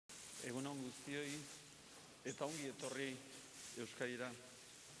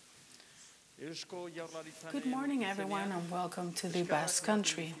Good morning, everyone, and welcome to the Basque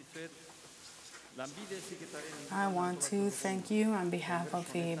Country. I want to thank you on behalf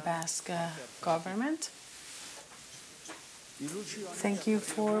of the Basque government. Thank you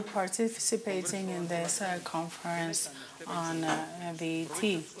for participating in this conference on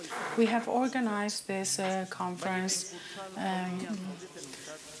VET. We have organized this conference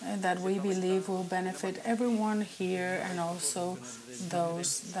that we believe will benefit everyone here and also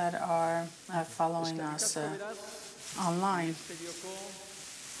those that are following us online.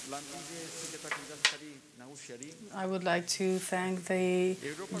 I would like to thank the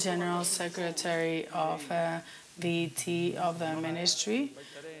General Secretary of VET of the Ministry,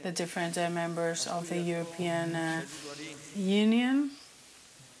 the different members of the European Union,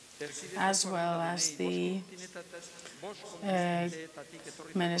 as well as the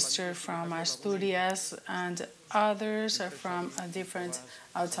Minister from Asturias and others from different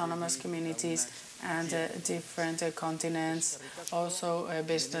autonomous communities and different continents, also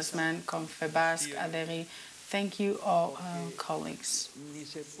businessmen, Confebasque, ADERI. Thank you all, colleagues.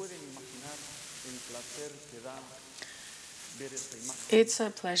 It's a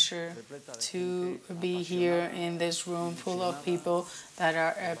pleasure to be here in this room full of people that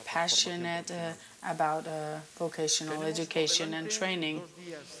are passionate about vocational education and training.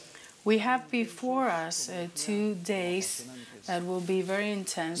 We have before us 2 days that will be very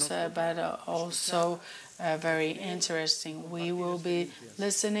intense, but also very interesting. We will be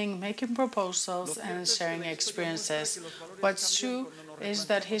listening, making proposals, and sharing experiences. What's true is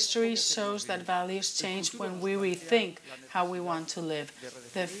that history shows that values change when we rethink how we want to live.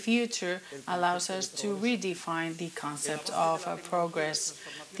 The future allows us to redefine the concept of progress.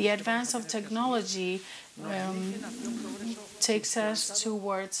 The advance of technology takes us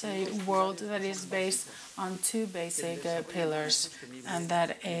towards a world that is based on 2 basic pillars, and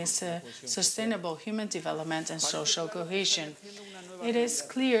that is sustainable human development and social cohesion. It is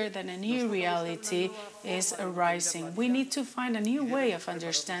clear that a new reality is arising. We need to find a new way of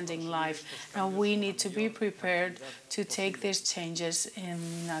understanding life, and we need to be prepared to take these changes in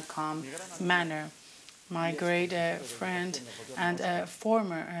a calm manner. My great friend and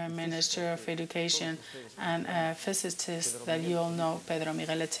former Minister of Education and physicist that you all know, Pedro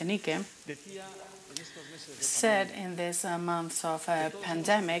Miguel Echenique, said in this months of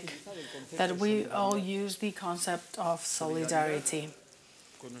pandemic that we all use the concept of solidarity.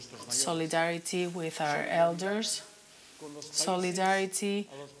 Solidarity with our elders, solidarity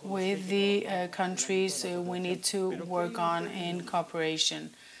with the countries we need to work on in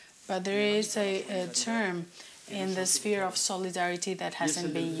cooperation. But there is a term in the sphere of solidarity that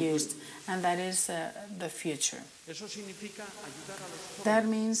hasn't been used, and that is the future. That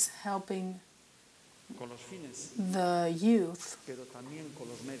means helping the youth,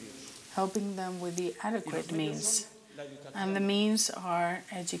 helping them with the adequate means. And the means are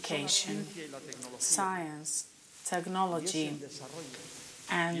education, science, technology,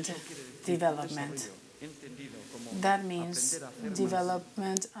 and development. That means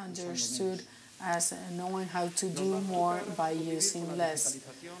development understood as knowing how to do more by using less.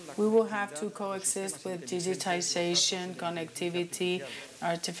 We will have to coexist with digitization, connectivity,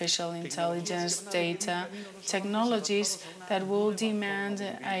 artificial intelligence, data, technologies that will demand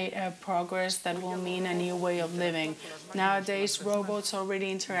a progress that will mean a new way of living. Nowadays, robots already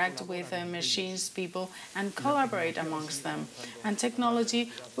interact with machines, people, and collaborate amongst them. And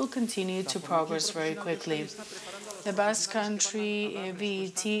technology will continue to progress very quickly. The Basque Country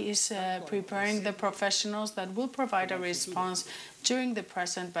VET is preparing the professionals that will provide a response during the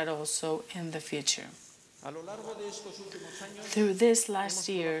present but also in the future. Through these last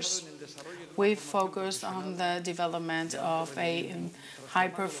years, we've focused on the development of a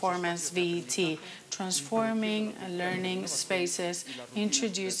high-performance VET, transforming learning spaces,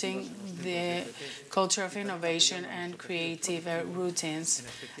 introducing the culture of innovation and creative routines,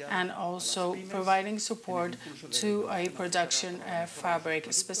 and also providing support to a production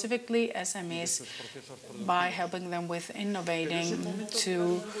fabric, specifically SMEs, by helping them with innovating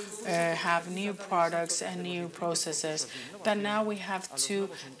to have new products and new processes. But now we have to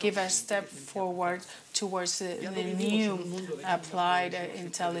give a step forward towards the new applied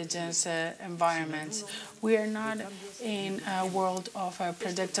intelligence environments. We are not in a world of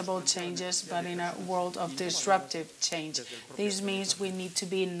predictable changes, but in a world of disruptive change. This means we need to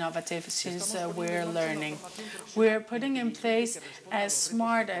be innovative since we're learning. We're putting in place a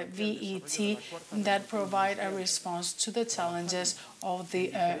smart VET that provide a response to the challenges of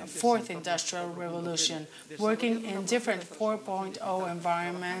the fourth industrial revolution, working in different 4.0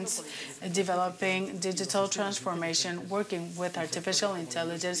 environments, developing digital transformation, working with artificial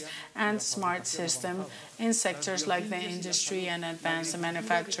intelligence and smart system in sectors like the industry and advanced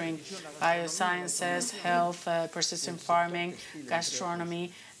manufacturing, biosciences, health, precision farming,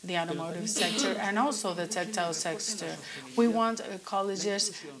 gastronomy, the automotive sector, and also the textile sector. We want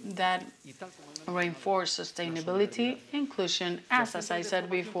colleges that reinforce sustainability, inclusion, as I said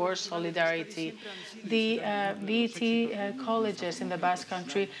before, solidarity. The VT colleges in the Basque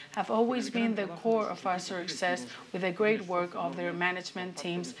Country have always been the core of our success, with the great work of their management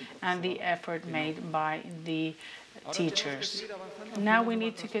teams and the effort made by the teachers. Now we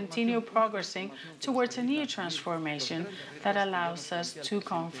need to continue progressing towards a new transformation that allows us to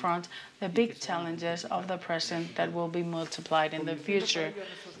confront the big challenges of the present that will be multiplied in the future.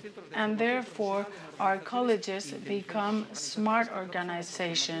 And therefore, our colleges become smart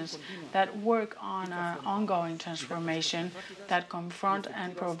organizations that work on an ongoing transformation, that confront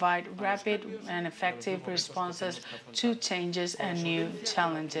and provide rapid and effective responses to changes and new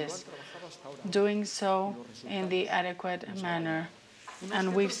challenges, doing so in the adequate manner.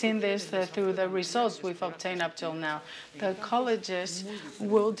 And we've seen this through the results we've obtained up till now. The colleges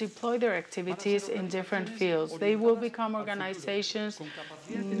will deploy their activities in different fields. They will become organizations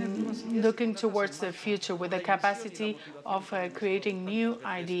looking towards the future with the capacity of creating new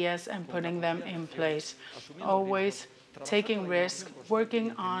ideas and putting them in place, always taking risks,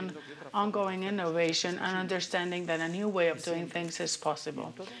 working on ongoing innovation and understanding that a new way of doing things is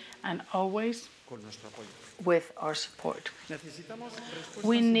possible, and always with our support.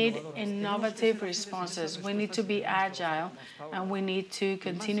 We need innovative responses. We need to be agile, and we need to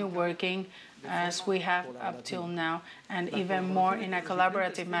continue working as we have up till now, and even more in a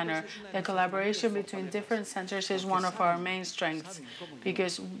collaborative manner. The collaboration between different centers is one of our main strengths,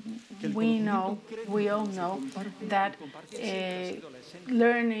 because we all know that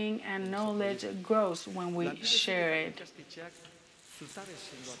learning and knowledge grows when we share it.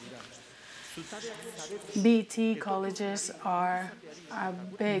 BT colleges are a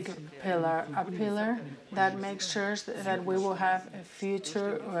big pillar, a pillar that makes sure that we will have a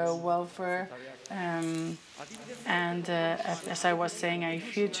future welfare and, as I was saying, a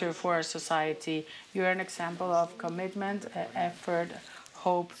future for our society. You're an example of commitment, effort,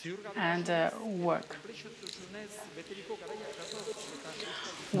 hope, and work.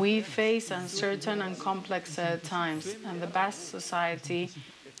 We face uncertain and complex times, and the Basque society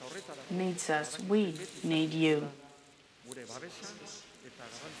needs us. We need you.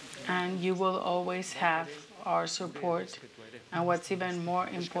 And you will always have our support, and what's even more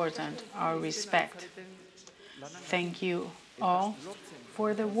important, our respect. Thank you all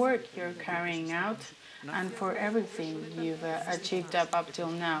for the work you're carrying out and for everything you've achieved up till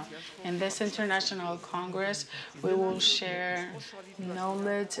now. In this International Congress, we will share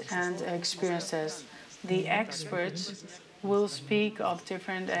knowledge and experiences. The experts will speak of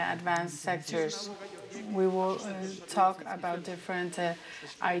different advanced sectors. We will talk about different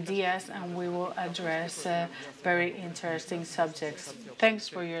ideas, and we will address very interesting subjects. Thanks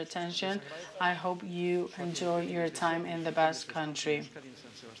for your attention. I hope you enjoy your time in the Basque Country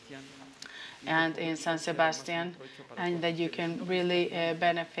and in San Sebastian, and that you can really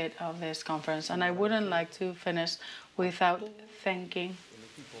benefit of this conference. And I wouldn't like to finish without thanking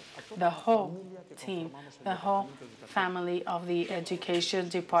the whole team, the whole family of the Education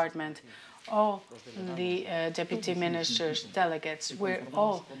Department, all the deputy ministers, delegates. We're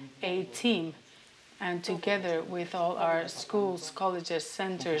all a team, and together with all our schools, colleges,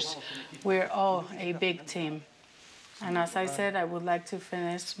 centers, we're all a big team. And as I said, I would like to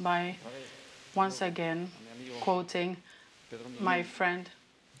finish by once again quoting my friend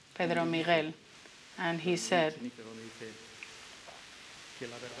Pedro Miguel, and he said,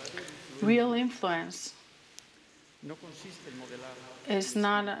 "Real influence is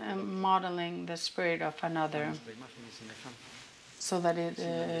not modeling the spirit of another so that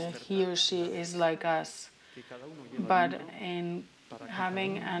he or she is like us, but in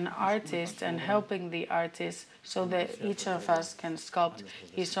having an artist and helping the artist so that each of us can sculpt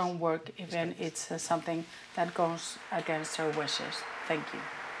his own work, even it's something that goes against our wishes." Thank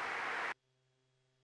you.